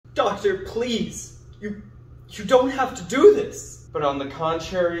Doctor, please. You don't have to do this. But on the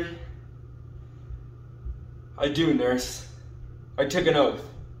contrary, I do, nurse. I took an oath.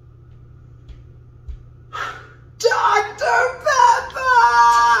 Dr. Pepper!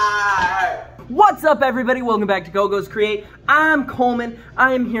 What's up, everybody? Welcome back to Go-Go's Create. I'm Coleman.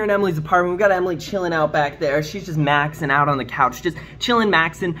 I am here in Emily's apartment. We've got Emily chilling out back there. She's just maxing out on the couch, just chilling,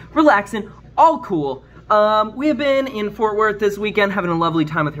 maxing, relaxing, all cool. We have been in Fort Worth this weekend having a lovely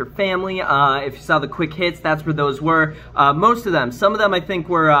time with her family. If you saw the quick hits, that's where those were. Most of them. Some of them I think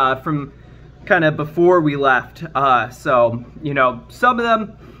were from kind of before we left. So, you know, some of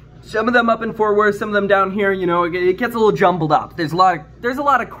them up in Fort Worth, some of them down here, you know, it gets a little jumbled up. There's a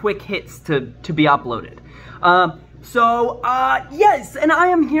lot of quick hits to be uploaded. Yes, and I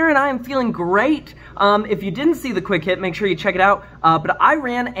am here and I am feeling great. If you didn't see the quick hit, make sure you check it out. But I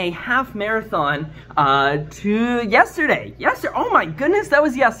ran a half marathon yesterday. Oh my goodness, that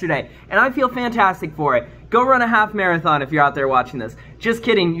was yesterday. And I feel fantastic for it. Go run a half marathon if you're out there watching this. Just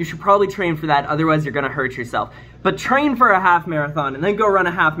kidding, you should probably train for that, otherwise you're gonna hurt yourself. But train for a half marathon and then go run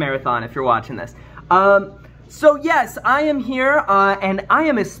a half marathon if you're watching this. So yes, I am here and I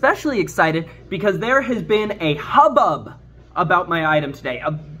am especially excited because there has been a hubbub about my item today. A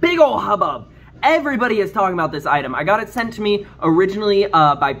big ol' hubbub. Everybody is talking about this item. I got it sent to me originally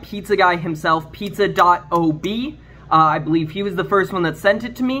by Pizza Guy himself, pizza.ob. I believe he was the first one that sent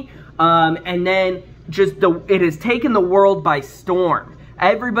it to me. And then it has taken the world by storm.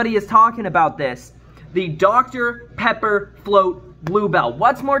 Everybody is talking about this. The Dr. Pepper Float Bluebell.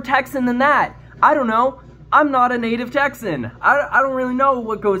 What's more Texan than that? I don't know. I'm not a native Texan. I don't really know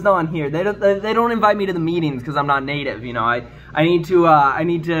what goes on here. They don't invite me to the meetings because I'm not native. You know, I need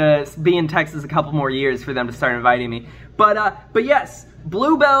to be in Texas a couple more years for them to start inviting me. But yes,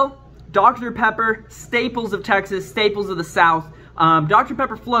 Bluebell, Dr. Pepper, staples of Texas, staples of the South. Dr.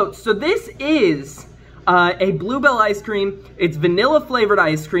 Pepper Floats. So this is a Bluebell ice cream. It's vanilla flavored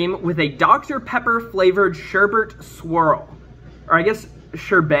ice cream with a Dr. Pepper flavored sherbet swirl. Or I guess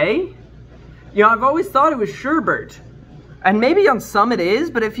sherbet? You know, I've always thought it was sherbet. And maybe on some it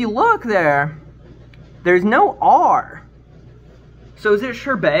is, but if you look there, there's no R. So is it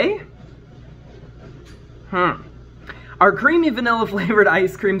sherbet? Our creamy vanilla flavored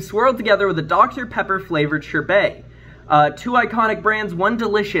ice cream swirled together with a Dr. Pepper flavored sherbet. Two iconic brands, one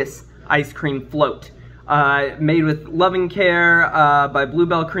delicious ice cream float. Made with loving care by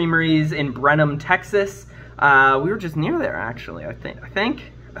Bluebell Creameries in Brenham, Texas. We were just near there, actually, I think.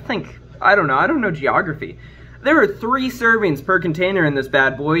 I don't know geography. There are 3 servings per container in this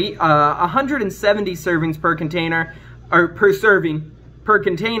bad boy. 170 servings per container, or per serving. Per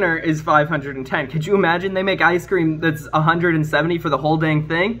container is 510. Could you imagine they make ice cream that's 170 for the whole dang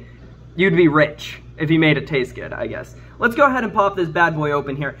thing? You'd be rich if you made it taste good, I guess. Let's go ahead and pop this bad boy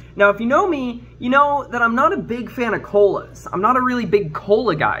open here. Now, if you know me, you know that I'm not a big fan of colas. I'm not a really big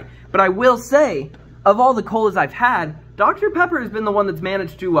cola guy. But I will say, of all the colas I've had, Dr. Pepper has been the one that's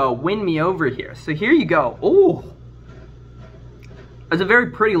managed to win me over here. So here you go. Ooh. It's a very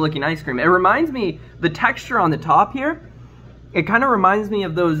pretty looking ice cream. It reminds me, the texture on the top here, it kind of reminds me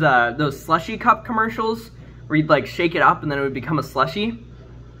of those slushy cup commercials where you'd like shake it up and then it would become a slushy.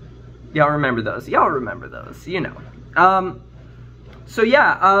 Y'all remember those. Y'all remember those, you know. So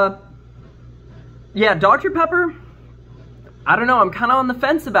yeah, Dr. Pepper, I don't know, I'm kind of on the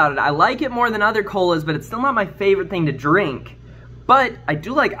fence about it. I like it more than other colas, but it's still not my favorite thing to drink. But I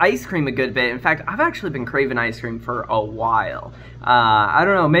do like ice cream a good bit. In fact, I've actually been craving ice cream for a while. I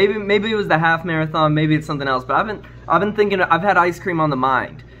don't know, maybe it was the half marathon, maybe it's something else, but I've been thinking, I've had ice cream on the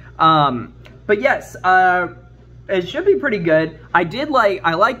mind. But yes, it should be pretty good. I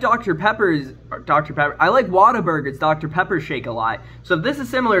like Dr. Pepper's, I like Whataburger's Dr. Pepper shake a lot. So if this is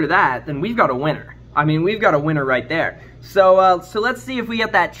similar to that, then we've got a winner. I mean, we've got a winner right there. So let's see if we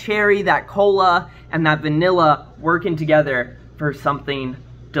get that cherry, that cola, and that vanilla working together for something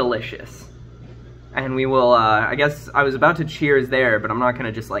delicious. And we will, I guess I was about to cheers there, but I'm not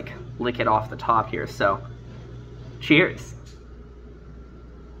gonna just like lick it off the top here, so cheers.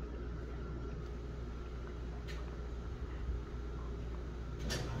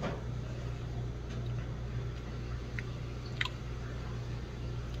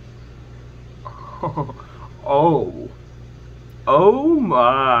 Oh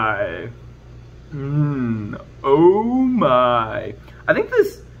my. Oh my. I think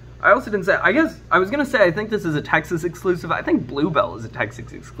this, I also didn't say, I guess, I was gonna say I think this is a Texas exclusive. I think Bluebell is a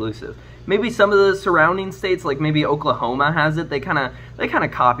Texas exclusive. Maybe some of the surrounding states, like maybe Oklahoma has it, they kinda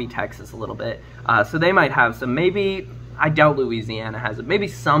copy Texas a little bit. So they might have some, maybe, I doubt Louisiana has it. Maybe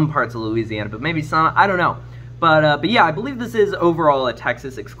some parts of Louisiana, but maybe some, I don't know. But yeah, I believe this is overall a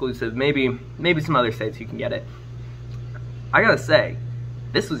Texas exclusive. Maybe some other states you can get it. I gotta say,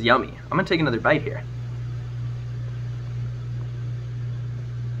 this was yummy. I'm gonna take another bite here.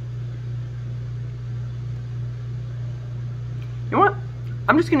 You know what?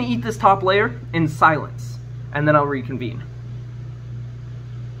 I'm just gonna eat this top layer in silence, and then I'll reconvene.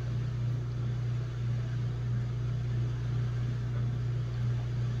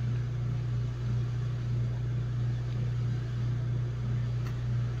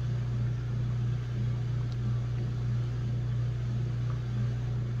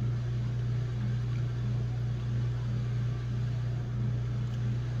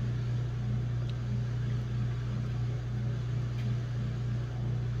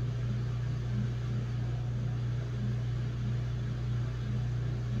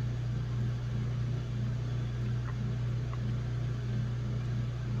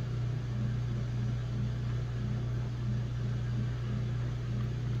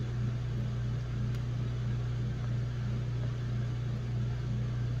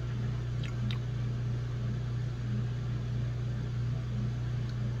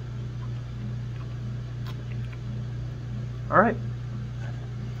 All right,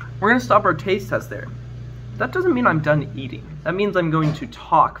 we're gonna stop our taste test there. That doesn't mean I'm done eating. That means I'm going to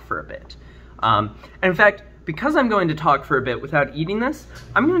talk for a bit. And in fact, because I'm going to talk for a bit without eating this,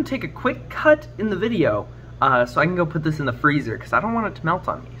 I'm gonna take a quick cut in the video so I can go put this in the freezer because I don't want it to melt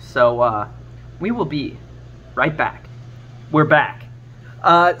on me. So we will be right back. We're back.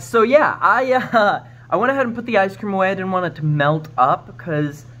 So yeah, I went ahead and put the ice cream away. I didn't want it to melt up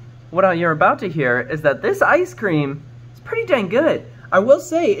because what you're about to hear is that this ice cream pretty dang good. I will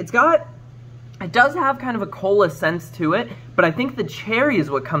say it does have kind of a cola sense to it, but I think the cherry is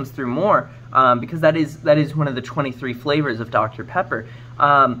what comes through more because that is one of the 23 flavors of Dr. Pepper.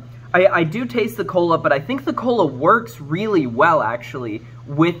 I do taste the cola, but I think the cola works really well actually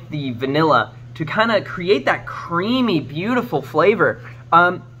with the vanilla to kind of create that creamy, beautiful flavor.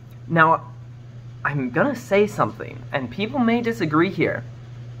 Now, I'm gonna say something, and people may disagree here.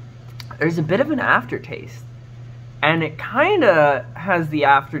 There's a bit of an aftertaste. And it kind of has the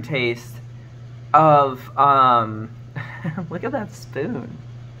aftertaste of, look at that spoon.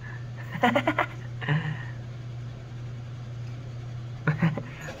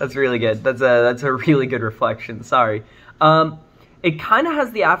 That's really good. That's a really good reflection, sorry. It kind of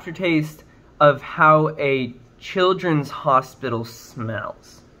has the aftertaste of how a children's hospital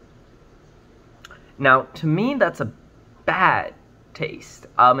smells. Now, to me, that's a bad taste.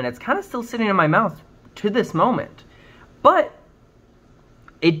 And it's kind of still sitting in my mouth to this moment. But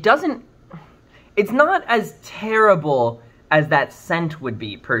it's not as terrible as that scent would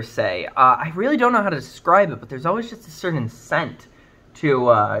be, per se. I really don't know how to describe it, but there's always just a certain scent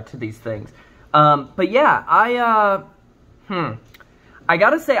to these things. But yeah, I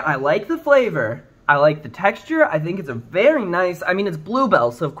gotta say, I like the flavor. I like the texture. I think it's a very nice, I mean, it's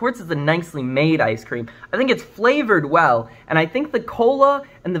Bluebell, so of course it's a nicely made ice cream. I think it's flavored well, and I think the cola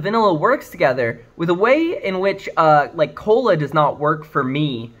and the vanilla works together with a way in which, like, cola does not work for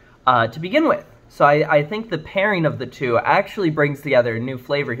me to begin with. So I think the pairing of the two actually brings together a new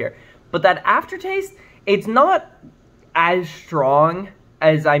flavor here. But that aftertaste, it's not as strong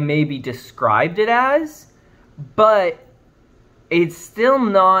as I maybe described it as, but it's still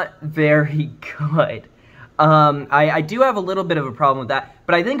not very good. I do have a little bit of a problem with that,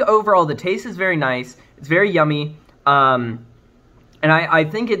 but I think overall the taste is very nice. It's very yummy, and I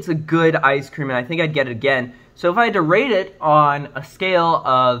think it's a good ice cream, and I think I'd get it again. So if I had to rate it on a scale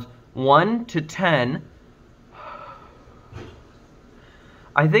of 1 to 10,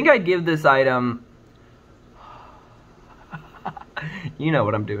 I think I'd give this item, you know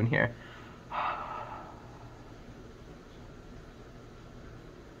what I'm doing here.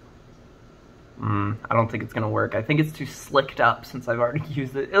 I don't think it's gonna work. I think it's too slicked up since I've already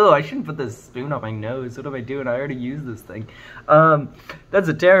used it. Ew, I shouldn't put this spoon on my nose. What am I doing? I already used this thing. That's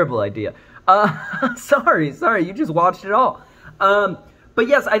a terrible idea. Sorry, you just watched it all. But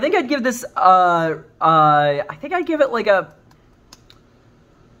yes, I think I'd give this, I think I'd give it like a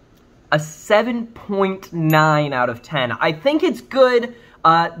 7.9 out of 10. I think it's good.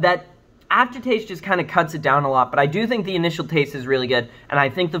 That aftertaste just kind of cuts it down a lot, but I do think the initial taste is really good, and I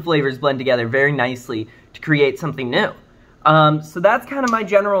think the flavors blend together very nicely to create something new. So that's kind of my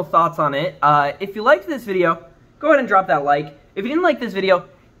general thoughts on it. If you liked this video, go ahead and drop that like. If you didn't like this video,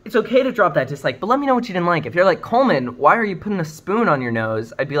 it's okay to drop that dislike, but let me know what you didn't like. If you're like, Coleman, why are you putting a spoon on your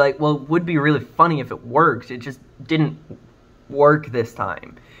nose? I'd be like, well, it would be really funny if it worked. It just didn't work this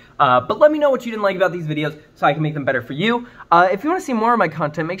time. But let me know what you didn't like about these videos so I can make them better for you. If you want to see more of my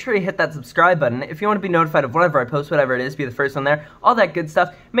content, make sure you hit that subscribe button. If you want to be notified of whatever I post, whatever it is, be the first one there, all that good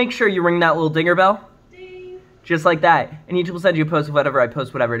stuff, make sure you ring that little dinger bell. Ding. Just like that. And YouTube will send you a post of whatever I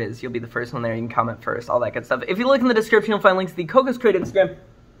post, whatever it is. You'll be the first one there. You can comment first, all that good stuff. If you look in the description, you'll find links to the Coco's Crate Instagram.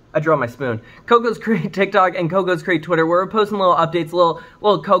 I draw my spoon. Coco's Crate TikTok and Coco's Crate Twitter. We're posting little updates, little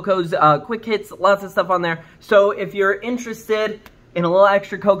Coco's quick hits, lots of stuff on there. So if you're interested in a little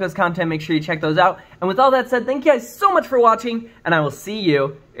extra Coco's content, make sure you check those out. And with all that said, thank you guys so much for watching, and I will see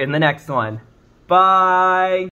you in the next one. Bye!